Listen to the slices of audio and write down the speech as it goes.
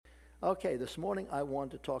Okay, this morning I want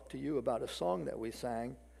to talk to you about a song that we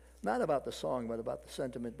sang. Not about the song, but about the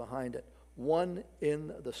sentiment behind it. One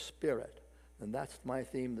in the Spirit. And that's my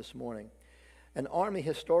theme this morning. An Army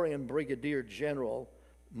historian, Brigadier General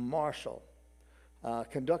Marshall,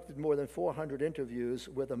 conducted more than 400 interviews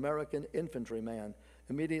with American infantrymen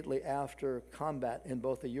immediately after combat in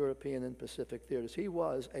both the European and Pacific theaters. He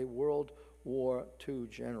was a World War II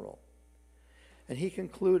general. And he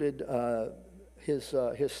concluded his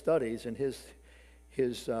studies and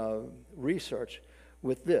his research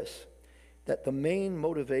with this, that the main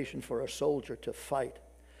motivation for a soldier to fight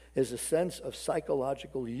is a sense of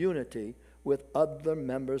psychological unity with other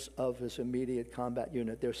members of his immediate combat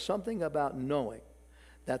unit. There's something about knowing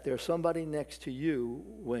that there's somebody next to you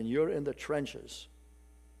when you're in the trenches.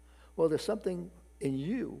 Well, there's something in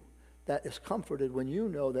you that is comforted when you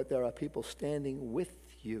know that there are people standing with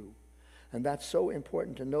you. And that's so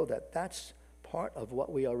important to know that. That's part of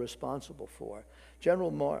what we are responsible for.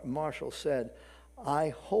 General Marshall said, I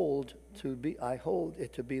hold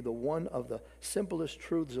it to be the one of the simplest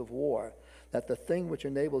truths of war, that the thing which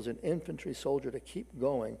enables an infantry soldier to keep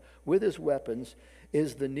going with his weapons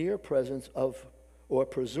is the near presence of, or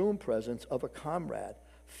presumed presence of, a comrade.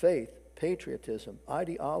 Faith, patriotism,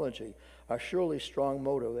 ideology are surely strong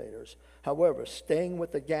motivators. However, staying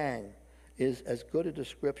with the gang is as good a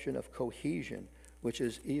description of cohesion, which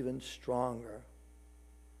is even stronger.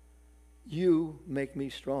 You make me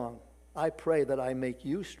strong. I pray that I make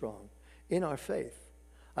you strong in our faith.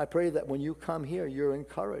 I pray that when you come here, you're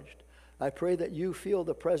encouraged. I pray that you feel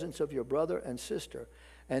the presence of your brother and sister.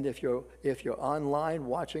 And if you're online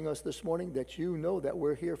watching us this morning, that you know that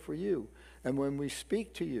we're here for you. And when we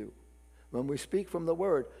speak to you, when we speak from the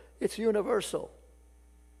Word, it's universal.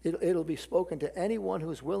 It'll be spoken to anyone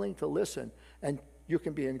who's willing to listen, and you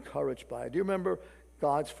can be encouraged by it. Do you remember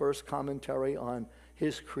God's first commentary on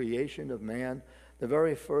his creation of man? The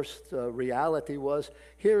very first reality was,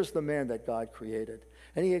 here's the man that God created.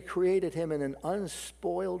 And he had created him in an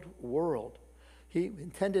unspoiled world. He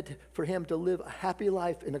intended for him to live a happy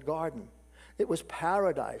life in a garden. It was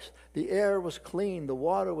paradise. The air was clean. The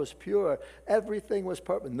water was pure. Everything was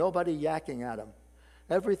perfect. Nobody yakking at him.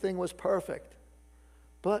 Everything was perfect.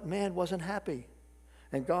 But man wasn't happy.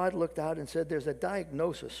 And God looked out and said, there's a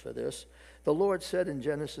diagnosis for this. The Lord said in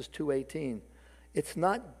Genesis 2:18, it's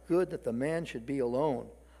not good that the man should be alone.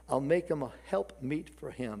 I'll make him a helpmeet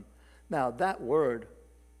for him. Now, that word,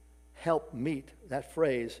 helpmeet, that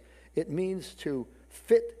phrase, it means to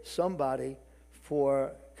fit somebody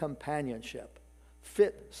for companionship.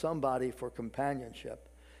 Fit somebody for companionship.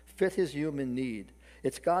 Fit his human need.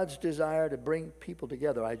 It's God's desire to bring people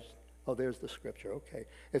together. Oh, there's the scripture. Okay.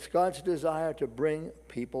 It's God's desire to bring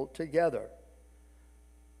people together.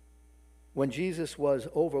 When Jesus was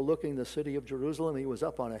overlooking the city of Jerusalem, he was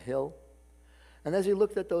up on a hill. And as he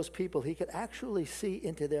looked at those people, he could actually see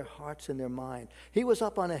into their hearts and their mind. He was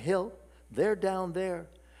up on a hill. They're down there.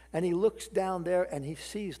 And he looks down there and he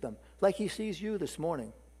sees them like he sees you this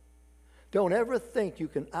morning. Don't ever think you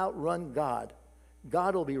can outrun God.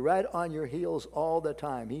 God will be right on your heels all the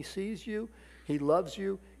time. He sees you. He loves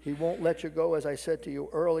you. He won't let you go, as I said to you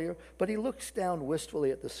earlier. But he looks down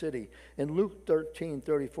wistfully at the city. In Luke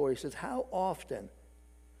 13:34, he says, how often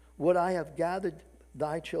would I have gathered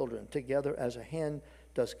thy children together as a hen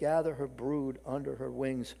does gather her brood under her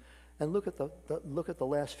wings? And look at the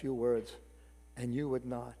last few words. And you would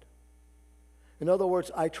not. In other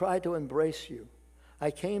words, I tried to embrace you. I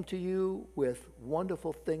came to you with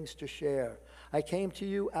wonderful things to share. I came to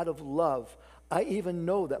you out of love. I even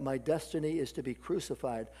know that my destiny is to be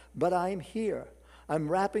crucified, but I'm here. I'm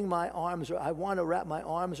wrapping my arms, or I want to wrap my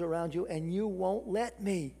arms around you, and you won't let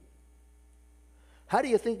me. How do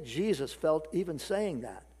you think Jesus felt even saying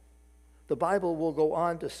that? The Bible will go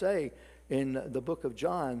on to say in the book of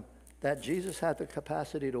John that Jesus had the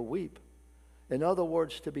capacity to weep. In other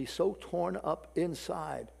words, to be so torn up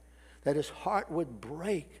inside that his heart would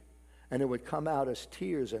break and it would come out as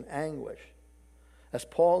tears and anguish. As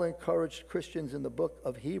Paul encouraged Christians in the book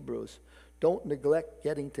of Hebrews, don't neglect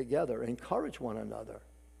getting together. Encourage one another.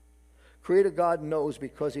 Creator God knows,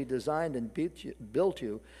 because he designed and built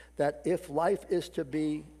you, that if life is to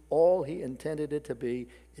be all he intended it to be,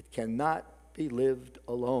 it cannot be lived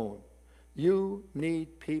alone. You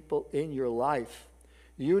need people in your life.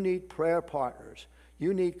 You need prayer partners.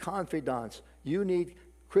 You need confidants. You need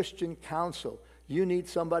Christian counsel. You need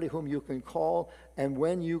somebody whom you can call, and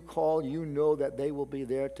when you call, you know that they will be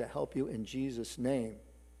there to help you in Jesus' name.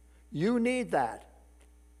 You need that.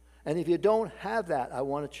 And if you don't have that, I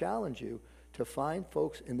want to challenge you to find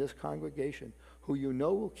folks in this congregation who you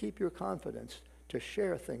know will keep your confidence to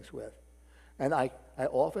share things with. And I I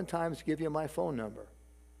oftentimes give you my phone number.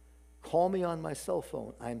 Call me on my cell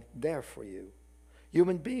phone. I'm there for you.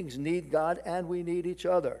 Human beings need God, and we need each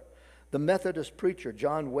other. The Methodist preacher,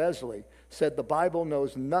 John Wesley, said the Bible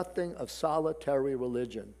knows nothing of solitary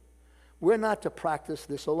religion. We're not to practice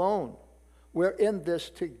this alone. We're in this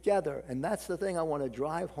together. And that's the thing I want to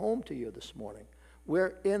drive home to you this morning.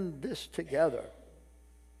 We're in this together.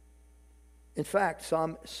 In fact,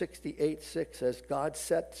 Psalm 68:6 says, God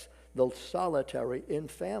sets the solitary in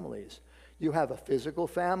families. You have a physical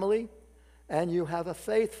family and you have a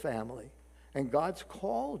faith family. And God's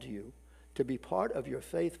called you to be part of your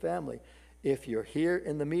faith family. If you're here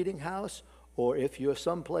in the meeting house or if you're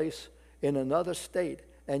someplace in another state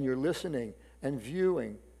and you're listening and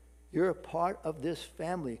viewing, you're a part of this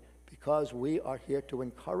family because we are here to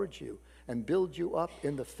encourage you and build you up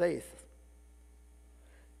in the faith.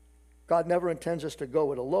 God never intends us to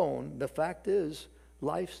go it alone. The fact is,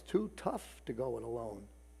 life's too tough to go it alone.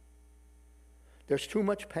 There's too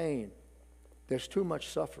much pain. There's too much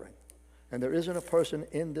suffering. And there isn't a person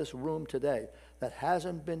in this room today that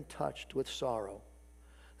hasn't been touched with sorrow,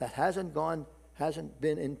 that hasn't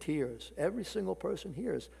been in tears. Every single person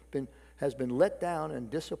here has been let down and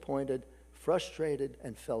disappointed, frustrated,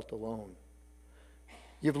 and felt alone.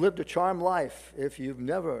 You've lived a charmed life if you've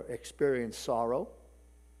never experienced sorrow,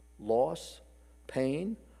 loss,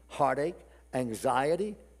 pain, heartache,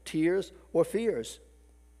 anxiety, tears, or fears.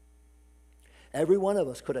 Every one of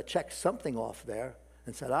us could have checked something off there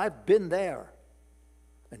and said, I've been there.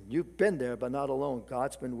 And you've been there, but not alone.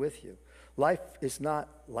 God's been with you. Life is not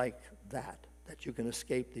like that you can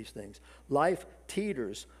escape these things. Life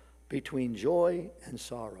teeters between joy and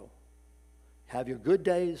sorrow. You have your good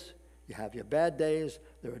days, you have your bad days.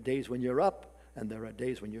 There are days when you're up, and there are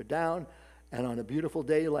days when you're down. And on a beautiful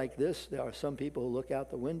day like this, there are some people who look out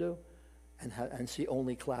the window and see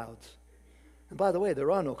only clouds. And by the way, there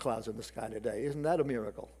are no clouds in the sky today. Isn't that a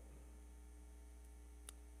miracle?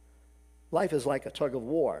 Life is like a tug of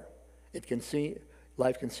war.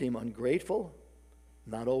 Life can seem ungrateful,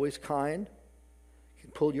 not always kind. It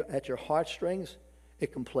can pull you at your heartstrings.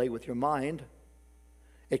 It can play with your mind.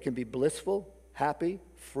 It can be blissful, happy,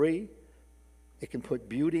 free. It can put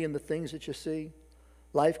beauty in the things that you see.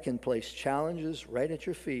 Life can place challenges right at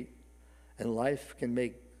your feet, and life can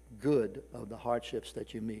make good of the hardships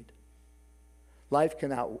that you meet. Life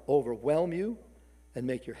can overwhelm you and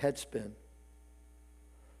make your head spin.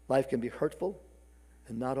 Life can be hurtful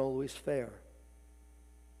and not always fair.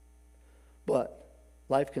 But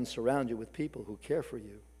life can surround you with people who care for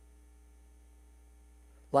you.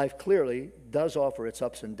 Life clearly does offer its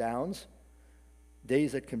ups and downs,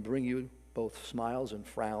 days that can bring you both smiles and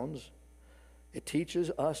frowns. It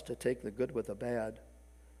teaches us to take the good with the bad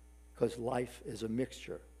because life is a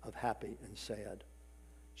mixture of happy and sad.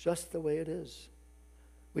 Just the way it is.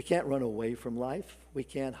 We can't run away from life. We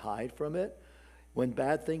can't hide from it. When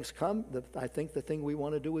bad things come, I think the thing we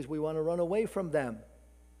want to do is we want to run away from them.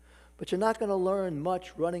 But you're not going to learn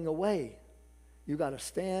much running away. You got to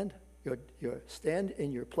stand. You're stand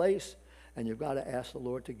in your place, and you've got to ask the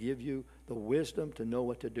Lord to give you the wisdom to know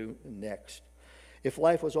what to do next. If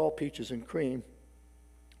life was all peaches and cream,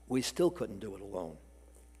 we still couldn't do it alone.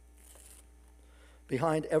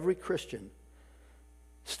 Behind every Christian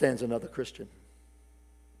stands another Christian.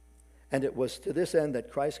 And it was to this end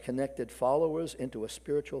that Christ connected followers into a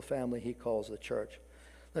spiritual family he calls the church.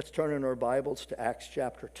 Let's turn in our Bibles to Acts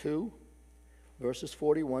chapter 2, verses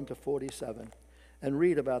 41 to 47, and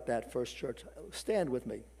read about that first church. Stand with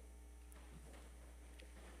me.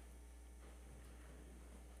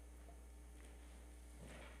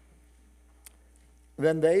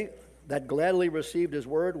 Then they that gladly received his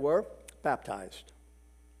word were baptized.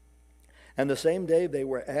 And the same day they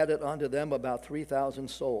were added unto them about 3,000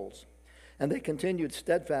 souls. And they continued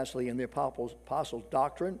steadfastly in the apostles'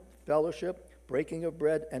 doctrine, fellowship, breaking of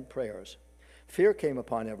bread, and prayers. Fear came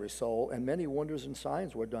upon every soul, and many wonders and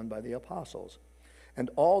signs were done by the apostles. And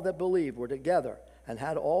all that believed were together, and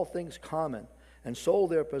had all things common, and sold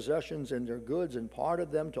their possessions and their goods, and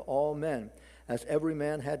parted them to all men, as every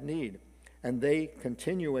man had need. And they,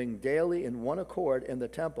 continuing daily in one accord in the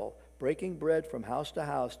temple, breaking bread from house to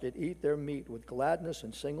house, did eat their meat with gladness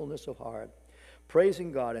and singleness of heart,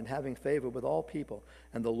 praising God and having favor with all people.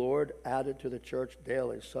 And the Lord added to the church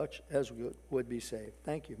daily such as would be saved.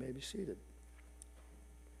 Thank you. You may be seated.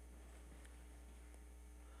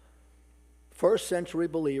 First century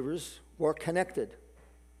believers were connected.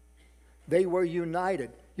 They were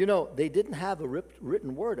united. You know, they didn't have a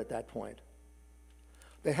written word at that point.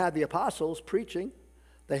 They had the apostles preaching.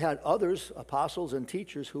 They had others, apostles and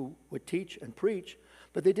teachers, who would teach and preach,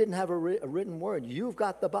 but they didn't have a written word. You've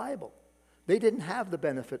got the Bible. They didn't have the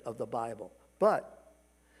benefit of the Bible, but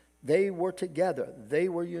they were together. They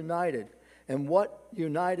were united. And what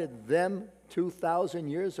united them 2,000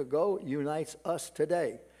 years ago unites us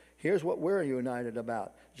today. Here's what we're united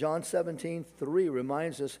about. John 17:3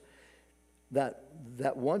 reminds us that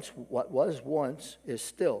once what was once is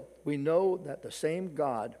still. We know that the same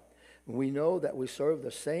God, we know that we serve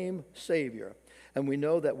the same Savior, and we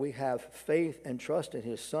know that we have faith and trust in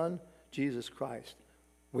his Son, Jesus Christ.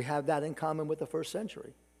 We have that in common with the first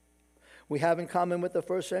century. We have in common with the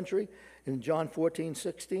first century in John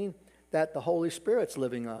 14:16 that the Holy Spirit's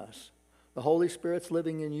living in us. The Holy Spirit's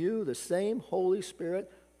living in you, the same Holy Spirit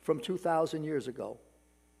from 2,000 years ago.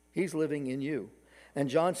 He's living in you. And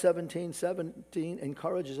John 17:17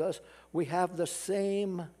 encourages us, we have the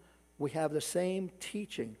same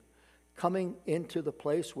teaching coming into the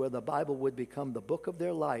place where the Bible would become the book of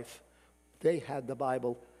their life. They had the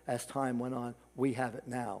Bible as time went on. We have it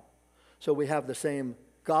now. So we have the same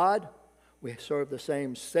God. We serve the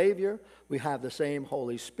same Savior. We have the same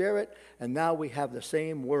Holy Spirit. And now we have the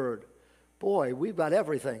same Word. Boy, we've got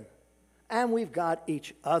everything. And we've got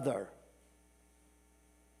each other.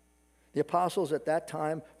 The apostles at that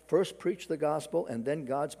time first preached the gospel and then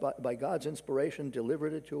by God's inspiration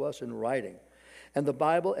delivered it to us in writing. And the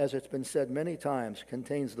Bible, as it's been said many times,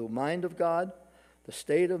 contains the mind of God, the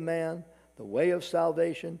state of man, the way of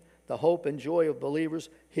salvation, the hope and joy of believers.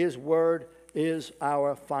 His word is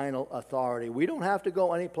our final authority. We don't have to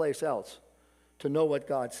go anyplace else to know what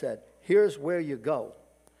God said. Here's where you go,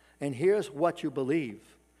 and here's what you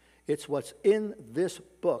believe. It's what's in this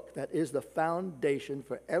book that is the foundation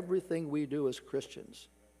for everything we do as Christians.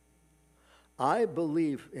 I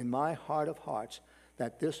believe in my heart of hearts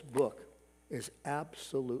that this book is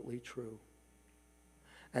absolutely true.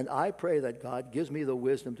 And I pray that God gives me the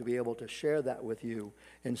wisdom to be able to share that with you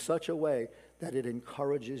in such a way that it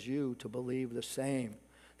encourages you to believe the same,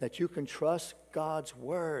 that you can trust God's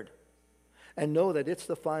word and know that it's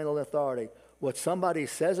the final authority. What somebody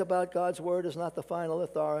says about God's word is not the final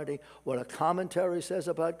authority. What a commentary says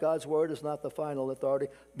about God's word is not the final authority.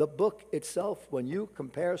 The book itself, when you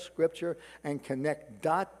compare Scripture and connect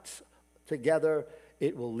dots together,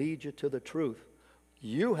 it will lead you to the truth.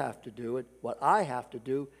 You have to do it. What I have to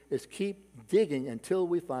do is keep digging until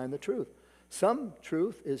we find the truth. Some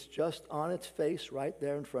truth is just on its face right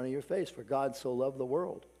there in front of your face. For God so loved the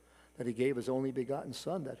world that he gave his only begotten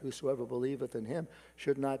Son, that whosoever believeth in him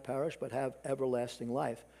should not perish but have everlasting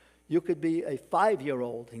life. You could be a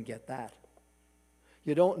 5-year-old and get that.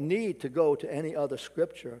 You don't need to go to any other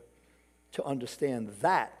scripture to understand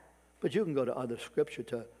that, but you can go to other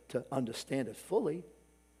scripture to understand it fully.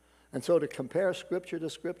 And so to compare scripture to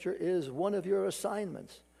scripture is one of your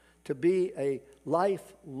assignments, to be a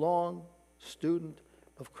lifelong student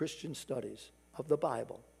of Christian studies, of the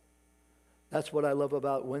Bible. That's what I love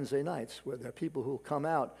about Wednesday nights, where there are people who come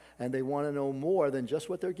out and they want to know more than just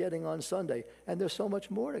what they're getting on Sunday. And there's so much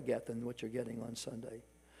more to get than what you're getting on Sunday.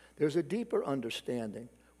 There's a deeper understanding.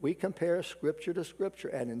 We compare Scripture to Scripture,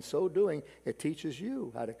 and in so doing, it teaches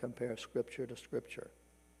you how to compare Scripture to Scripture.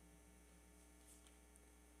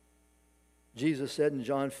 Jesus said in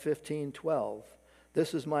John 15:12,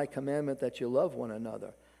 "This is my commandment, that you love one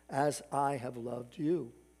another, as I have loved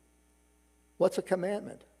you." What's a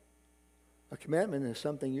commandment? A commandment is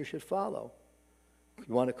something you should follow.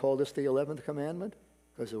 You want to call this the 11th commandment?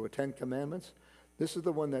 Because there were 10 commandments. This is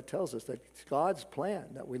the one that tells us that it's God's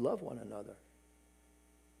plan that we love one another.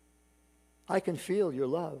 I can feel your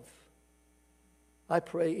love. I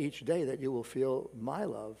pray each day that you will feel my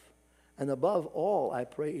love. And above all, I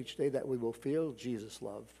pray each day that we will feel Jesus'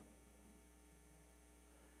 love.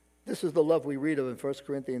 This is the love we read of in 1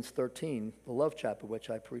 Corinthians 13, the love chapter,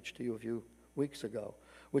 which I preached to you a few weeks ago,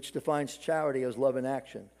 which defines charity as love in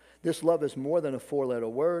action. This love is more than a 4-letter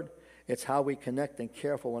word. It's how we connect and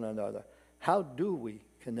care for one another. How do we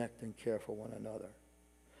connect and care for one another?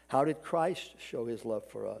 How did Christ show his love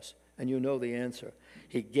for us? And you know the answer.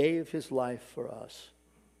 He gave his life for us.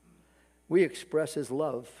 We express his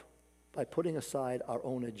love by putting aside our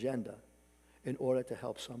own agenda in order to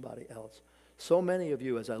help somebody else. So many of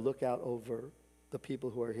you, as I look out over the people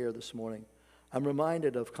who are here this morning, I'm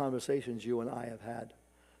reminded of conversations you and I have had,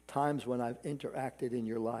 times when I've interacted in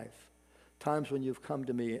your life, times when you've come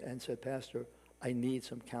to me and said, "Pastor, I need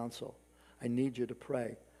some counsel. I need you to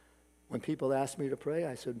pray." When people ask me to pray,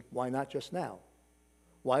 I said, "Why not just now?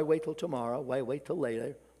 Why wait till tomorrow? Why wait till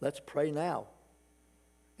later? Let's pray now."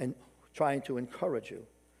 And trying to encourage you.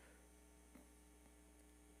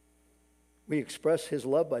 We express his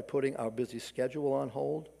love by putting our busy schedule on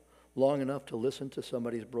hold long enough to listen to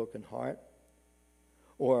somebody's broken heart,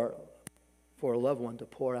 or for a loved one to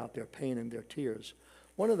pour out their pain and their tears.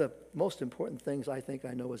 One of the most important things I think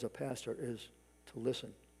I know as a pastor is to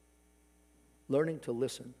listen. Learning to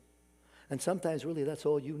listen. And sometimes really that's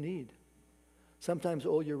all you need. Sometimes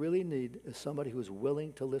all you really need is somebody who's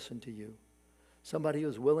willing to listen to you. Somebody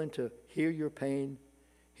who's willing to hear your pain,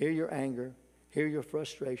 hear your anger, hear your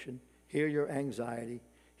frustration, hear your anxiety,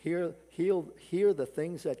 hear the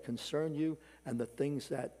things that concern you and the things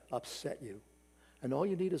that upset you. And all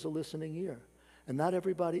you need is a listening ear. And not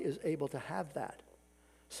everybody is able to have that.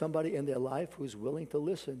 Somebody in their life who's willing to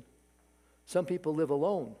listen. Some people live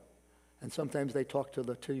alone, and sometimes they talk to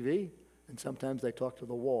the TV, and sometimes they talk to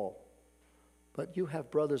the wall. But you have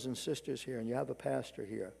brothers and sisters here, and you have a pastor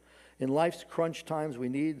here. In life's crunch times, we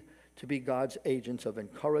need to be God's agents of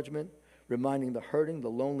encouragement, reminding the hurting, the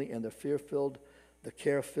lonely, and the fear-filled, the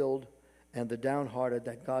care-filled, and the downhearted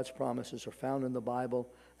that God's promises are found in the Bible,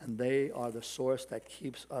 and they are the source that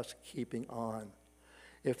keeps us keeping on.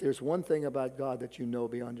 If there's one thing about God that you know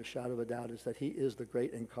beyond a shadow of a doubt, is that he is the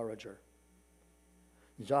great encourager.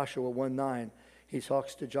 In Joshua 1:9, he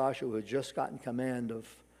talks to Joshua, who had just gotten command of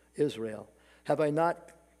Israel. Have I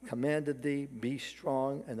not commanded thee, be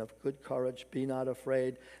strong and of good courage, be not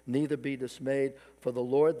afraid, neither be dismayed, for the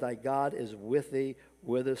Lord thy God is with thee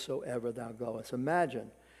whithersoever thou goest.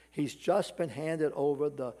 Imagine, he's just been handed over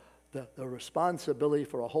the responsibility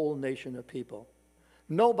for a whole nation of people.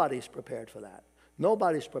 Nobody's prepared for that.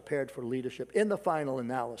 Nobody's prepared for leadership in the final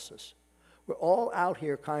analysis. We're all out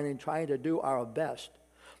here kind of trying to do our best,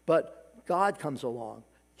 but God comes along.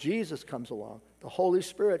 Jesus comes along. The Holy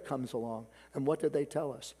Spirit comes along. And what did they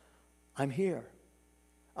tell us? I'm here.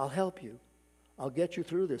 I'll help you. I'll get you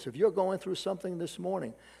through this. If you're going through something this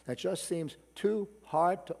morning that just seems too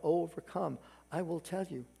hard to overcome, I will tell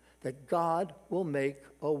you that God will make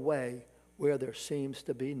a way where there seems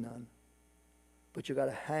to be none. But you got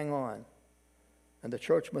to hang on. And the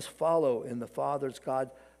church must follow in the Father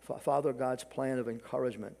God's plan of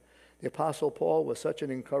encouragement. The Apostle Paul was such an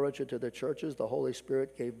encourager to the churches the Holy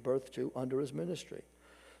Spirit gave birth to under his ministry.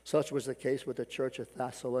 Such was the case with the church at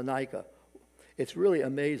Thessalonica. It's really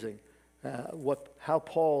amazing how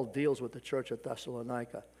Paul deals with the church at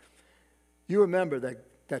Thessalonica. You remember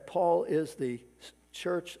that Paul is the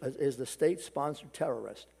state-sponsored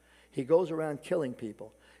terrorist. He goes around killing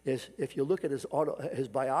people. If you look at his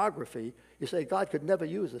biography, you say, God could never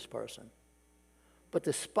use this person. But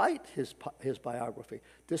despite his biography,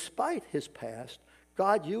 despite his past,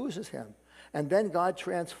 God uses him. And then God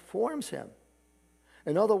transforms him.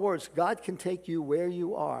 In other words, God can take you where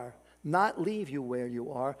you are, not leave you where you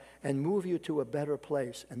are, and move you to a better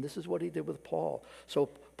place. And this is what he did with Paul. So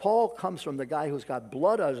Paul comes from the guy who's got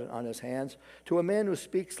blood on his hands to a man who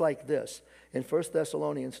speaks like this in 1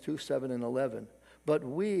 Thessalonians 2:7-11. But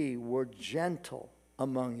we were gentle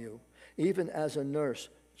among you, even as a nurse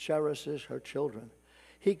cherishes her children.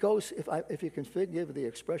 He goes, if you can forgive the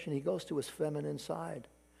expression, he goes to his feminine side.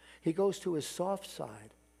 He goes to his soft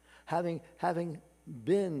side. Having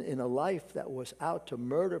been in a life that was out to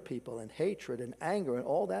murder people and hatred and anger and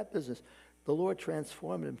all that business, the Lord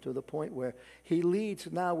transformed him to the point where he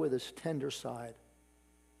leads now with his tender side.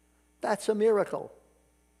 That's a miracle.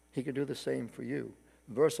 He can do the same for you.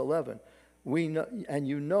 Verse 11, we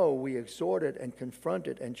exhorted and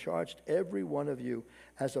confronted and charged every one of you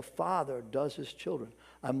as a father does his children.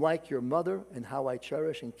 I'm like your mother in how I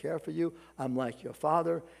cherish and care for you. I'm like your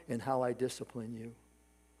father in how I discipline you.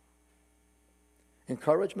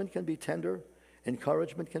 Encouragement can be tender.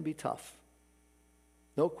 Encouragement can be tough.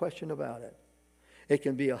 No question about it. It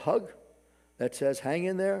can be a hug that says, hang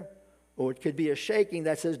in there, or it could be a shaking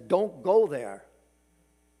that says, don't go there.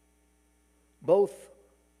 Both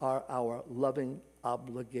are our loving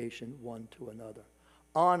obligation one to another.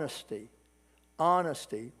 Honesty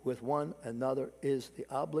with one another is the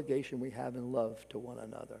obligation we have in love to one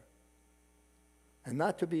another. And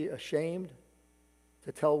not to be ashamed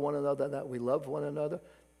to tell one another that we love one another.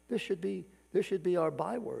 This should be our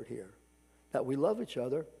byword here, that we love each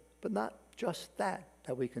other, but not just that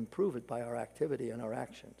we can prove it by our activity and our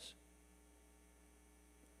actions.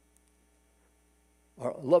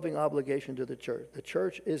 Our loving obligation to the church. The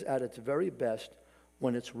church is at its very best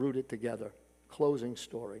when it's rooted together. Closing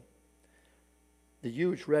story. The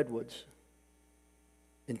huge redwoods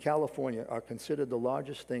in California are considered the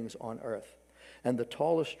largest things on earth and the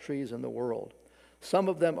tallest trees in the world. Some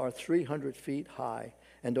of them are 300 feet high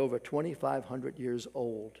and over 2,500 years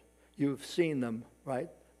old. You've seen them, right?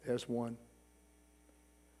 There's one.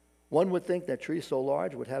 One would think that trees so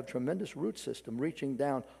large would have tremendous root system reaching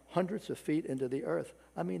down hundreds of feet into the earth.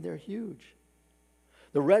 I mean, they're huge.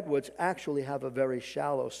 The redwoods actually have a very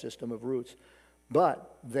shallow system of roots.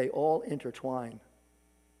 but they all intertwine.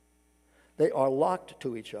 They are locked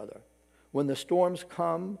to each other. When the storms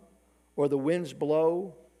come or the winds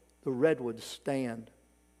blow, the redwoods stand.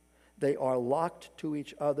 They are locked to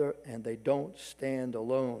each other, and they don't stand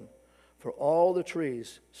alone. For all the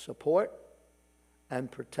trees support and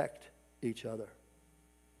protect each other.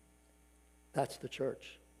 That's the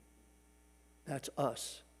church. That's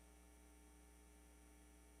us.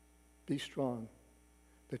 Be strong.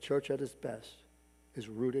 The church at its best is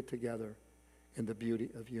rooted together in the beauty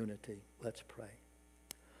of unity. Let's pray.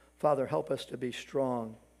 Father, help us to be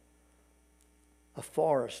strong, a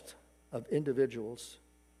forest of individuals,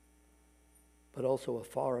 but also a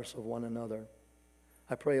forest of one another.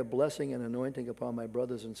 I pray a blessing and anointing upon my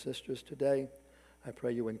brothers and sisters today. I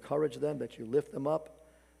pray you encourage them, that you lift them up.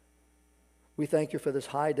 We thank you for this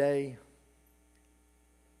high day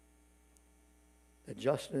that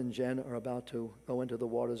Justin and Jen are about to go into the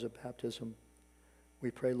waters of baptism.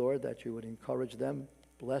 We pray, Lord, that you would encourage them,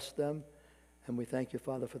 bless them, and we thank you,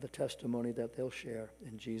 Father, for the testimony that they'll share.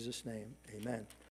 In Jesus' name, amen.